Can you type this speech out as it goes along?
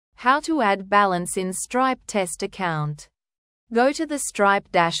How to add balance in Stripe test account. Go to the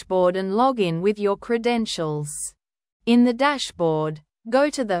Stripe dashboard and log in with your credentials. In the dashboard,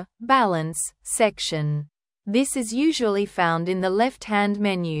 go to the Balance section. This is usually found in the left-hand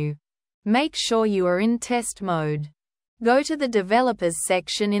menu. Make sure you are in test mode. Go to the Developers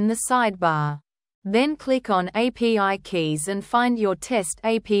section in the sidebar. Then click on API keys and find your test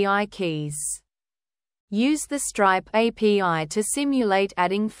API keys. Use the Stripe API to simulate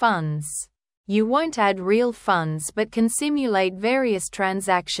adding funds. You won't add real funds but can simulate various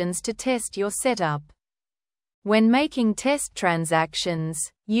transactions to test your setup. When making test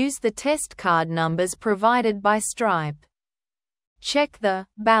transactions, use the test card numbers provided by Stripe. Check the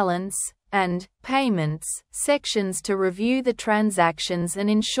Balance and Payments sections to review the transactions and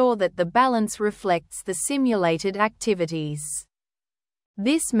ensure that the balance reflects the simulated activities.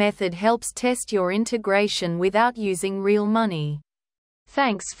 This method helps test your integration without using real money.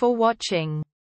 Thanks for watching.